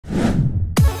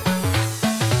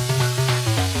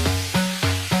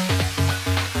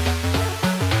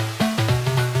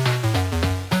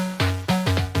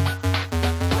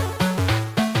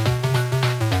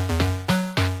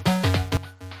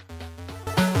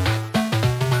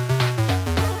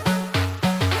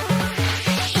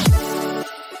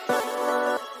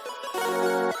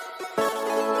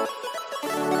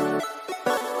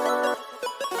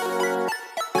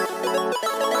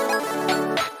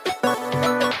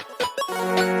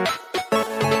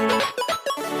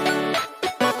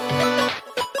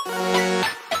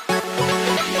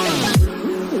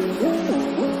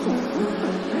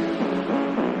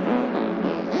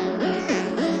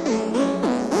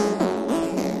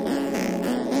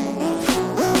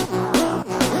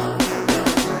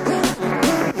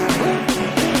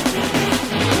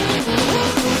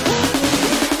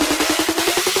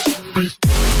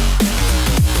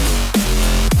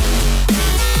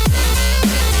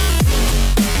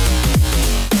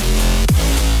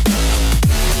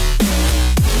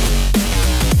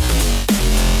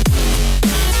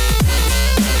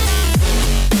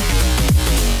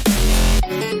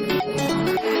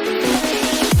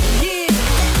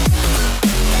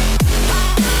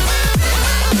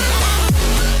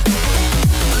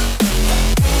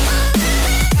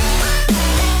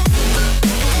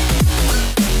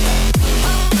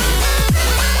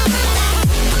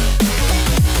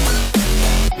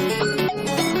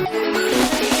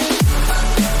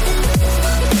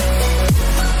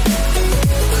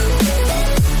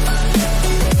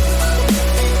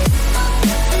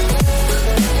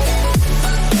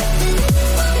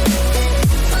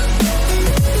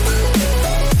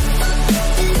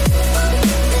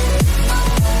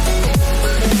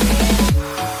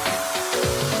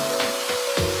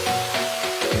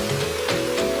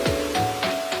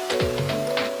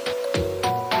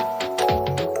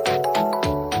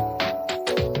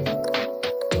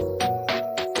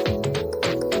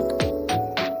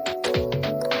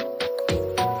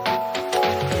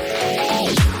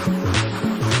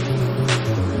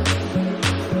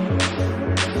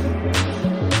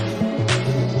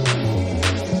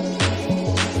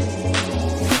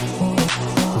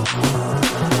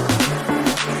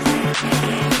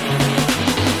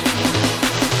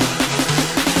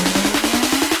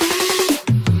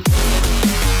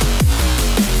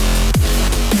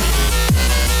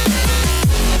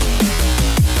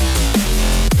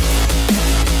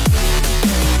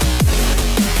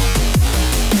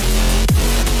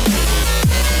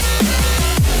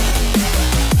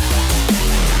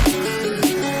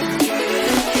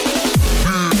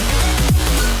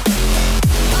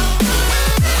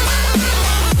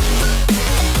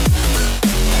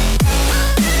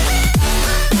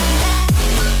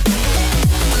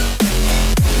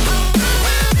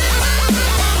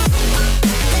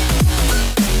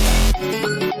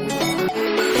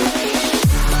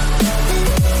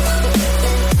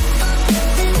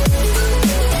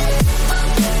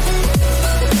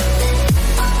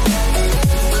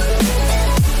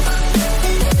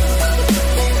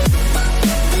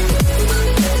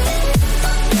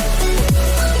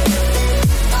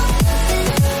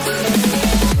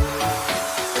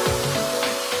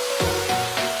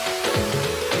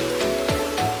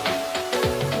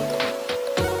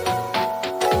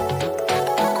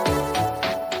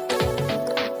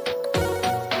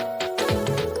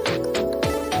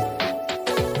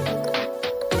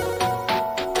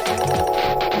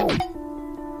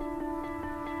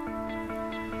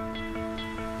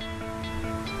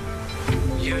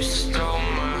You stole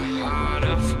my heart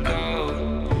of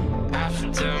gold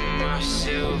after my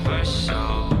silver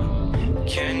soul.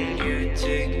 Can you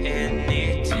dig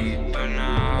any deeper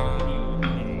now?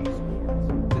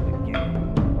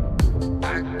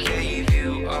 I gave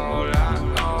you all I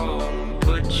own,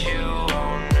 put you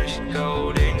on this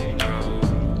golden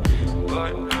throne,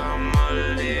 but I'm a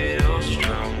little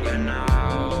stronger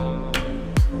now.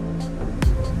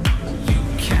 You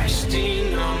cashed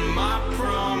in on my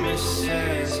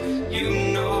promises, you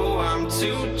know I'm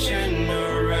too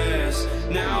generous.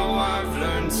 Now I've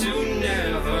learned to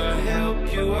never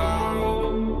help you out,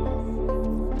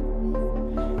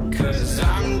 'cause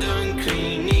I'm done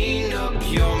cleaning up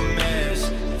your mess.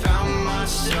 Found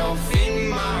myself in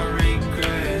my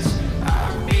regrets.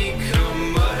 I've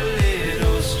become a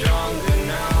little stronger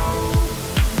now,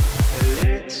 a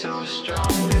little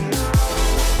stronger now.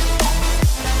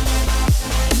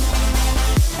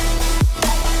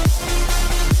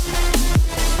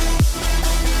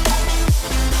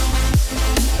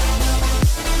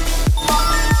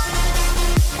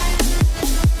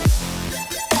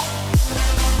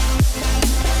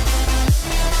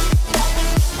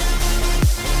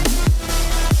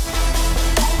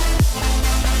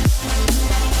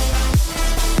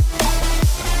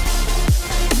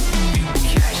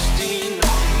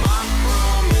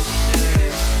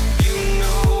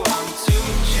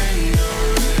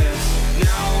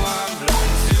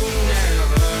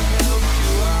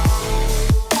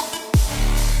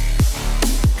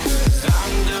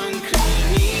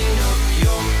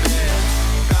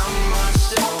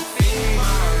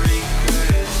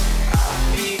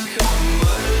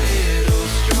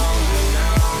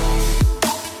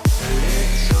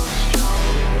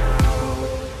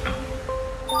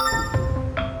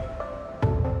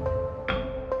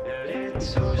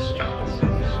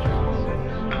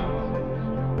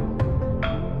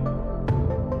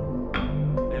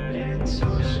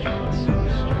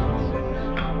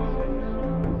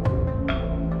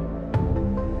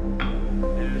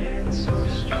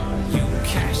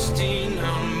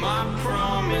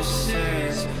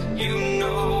 You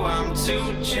know I'm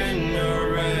too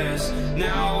generous.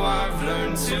 Now I've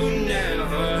learned to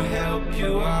never help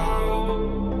you out,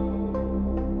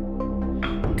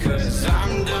 'cause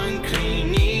I'm done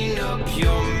cleaning up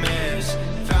your mess.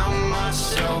 Found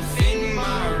myself in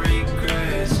my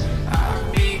regrets.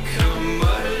 I've become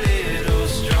a little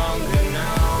stronger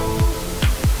now,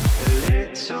 a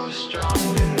little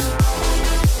stronger now.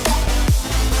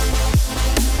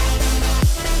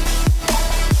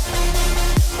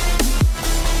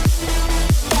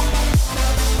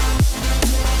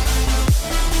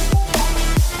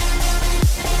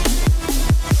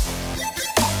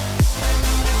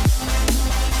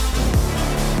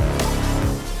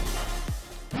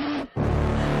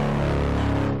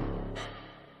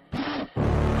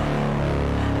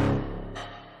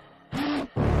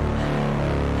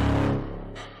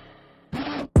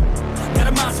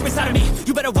 Inside of me,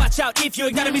 you better watch out if your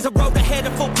enemy's a road ahead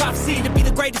of full prophecy to be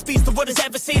the greatest beast the world has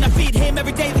ever seen. I feed him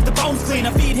every day like the bones clean.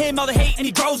 I feed him all the hate and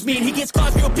he grows me, and he gets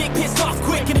claws real big, pissed off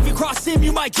quick. And if you cross him,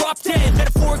 you might drop dead.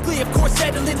 Metaphorically, of course,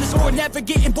 settling the score, never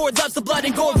getting bored, loves the blood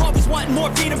and gore, always wanting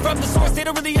more, feeding from the source. They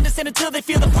don't really understand until they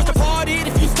feel the force departed.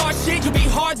 If you start shit, you'll be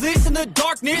heartless in the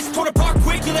darkness, torn apart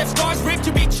quick. You left scars ripped,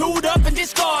 you'll be chewed up and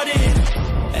discarded.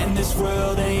 And this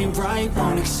world ain't right,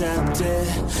 won't accept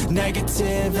it.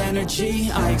 Negative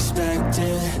energy, I expect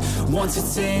it. Once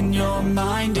it's in your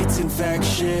mind, it's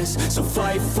infectious. So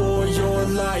fight for your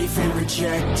life and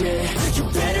reject it. You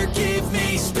better give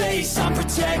me space, I'm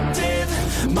protective.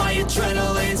 My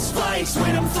adrenaline spikes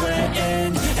when I'm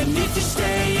threatened. And if you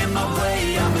stay in my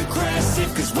way, I'm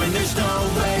aggressive. 'Cause when there's no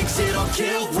exit, I'll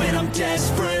kill when I'm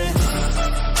desperate.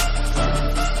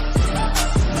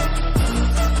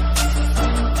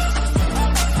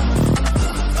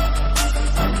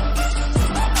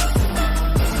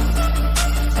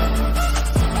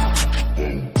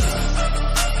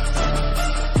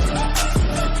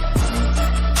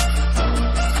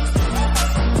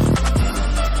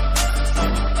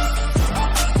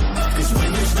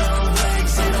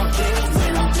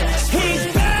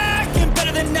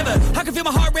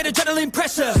 Adrenaline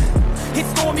pressure, it's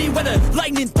stormy weather,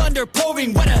 lightning, thunder,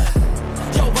 pouring weather.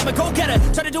 Yo, I'm a go-getter,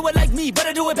 try to do it like me, but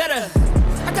I do it better.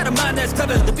 I got a mind that's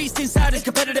clever, the beast inside is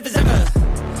competitive as ever.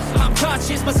 I'm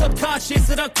conscious, my subconscious,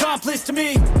 an accomplice to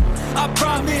me. I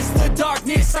promise the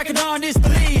darkness, I can harness,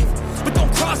 believe. But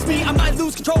don't cross me, I might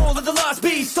lose control of the lost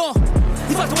beast.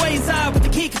 He's locked away inside with the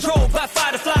key control by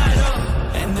fight or flight.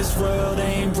 And this world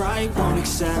ain't right, won't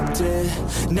accept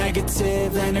it.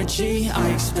 Negative energy, I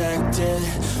expect it.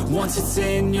 Once it's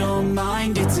in your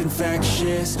mind, it's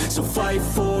infectious. So fight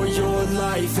for your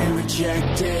life and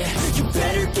reject it. You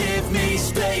better give me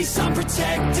space, I'm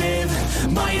protective.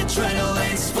 My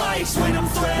adrenaline spikes when I'm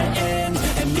threatened.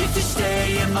 And if you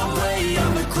stay in my way,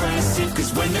 I'm aggressive.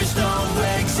 Cause when there's no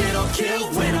exit, I'll kill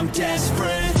when I'm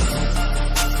desperate.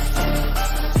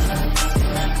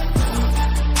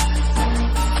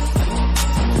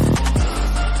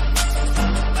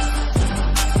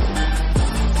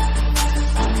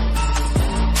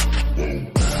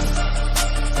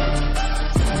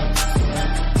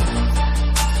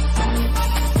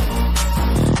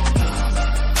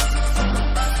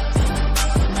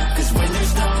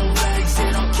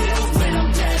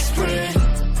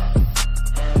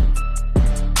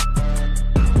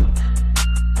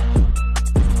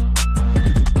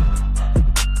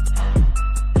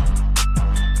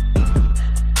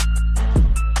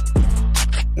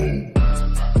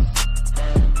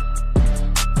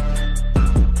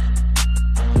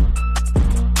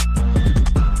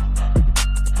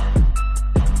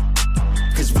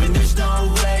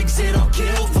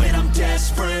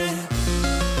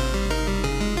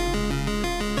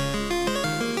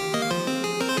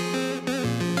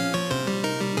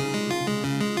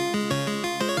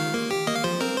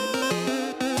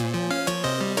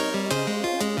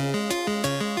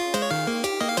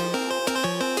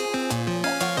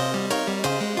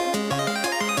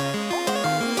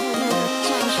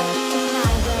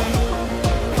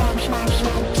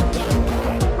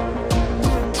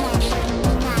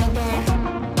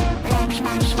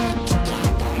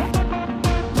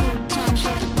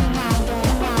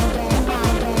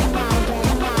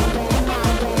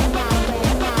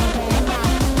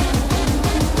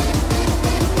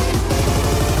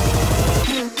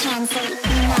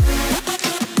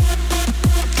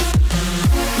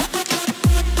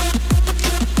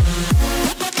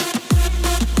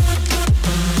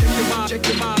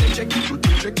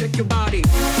 Check your body.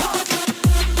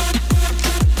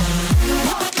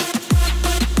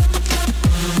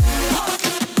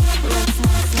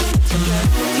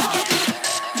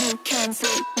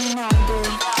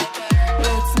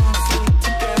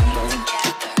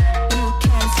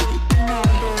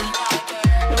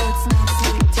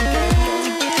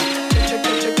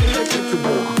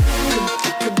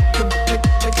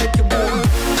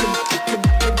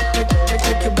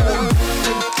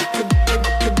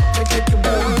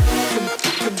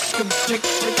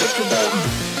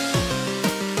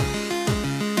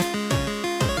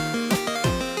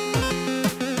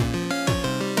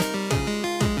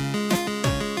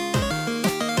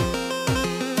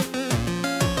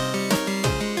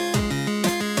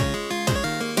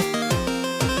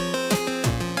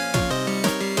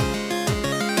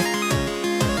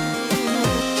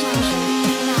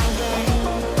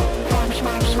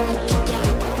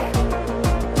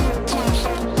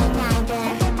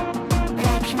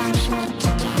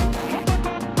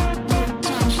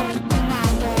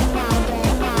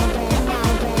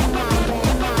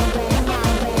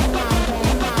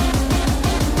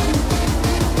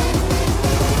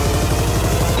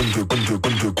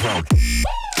 Underground.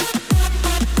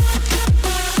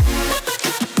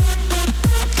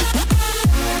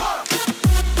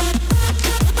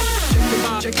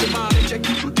 Check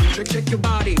your body. Check your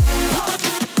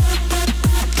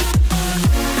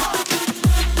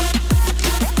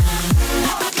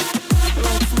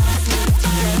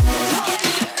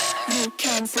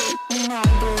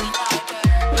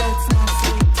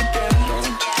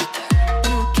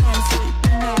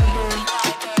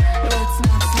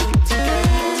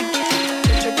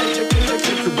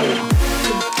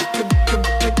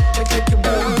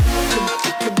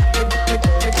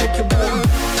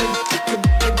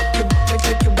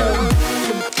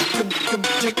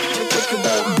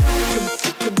body.